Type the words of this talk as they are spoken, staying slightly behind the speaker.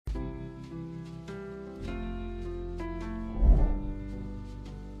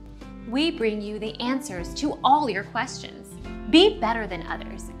we bring you the answers to all your questions. Be better than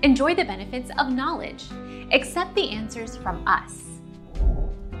others. Enjoy the benefits of knowledge. Accept the answers from us.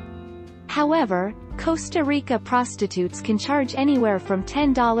 However, Costa Rica prostitutes can charge anywhere from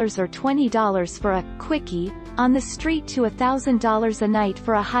 $10 or $20 for a quickie on the street to $1,000 a night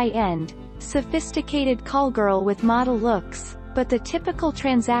for a high-end, sophisticated call girl with model looks, but the typical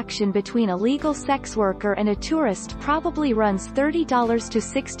transaction between a legal sex worker and a tourist probably runs $30 to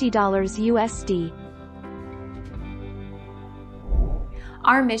 $60 USD.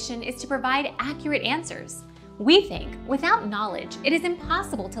 Our mission is to provide accurate answers. We think without knowledge, it is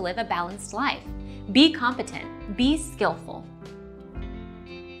impossible to live a balanced life. Be competent, be skillful.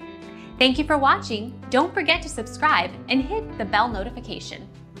 Thank you for watching. Don't forget to subscribe and hit the bell notification.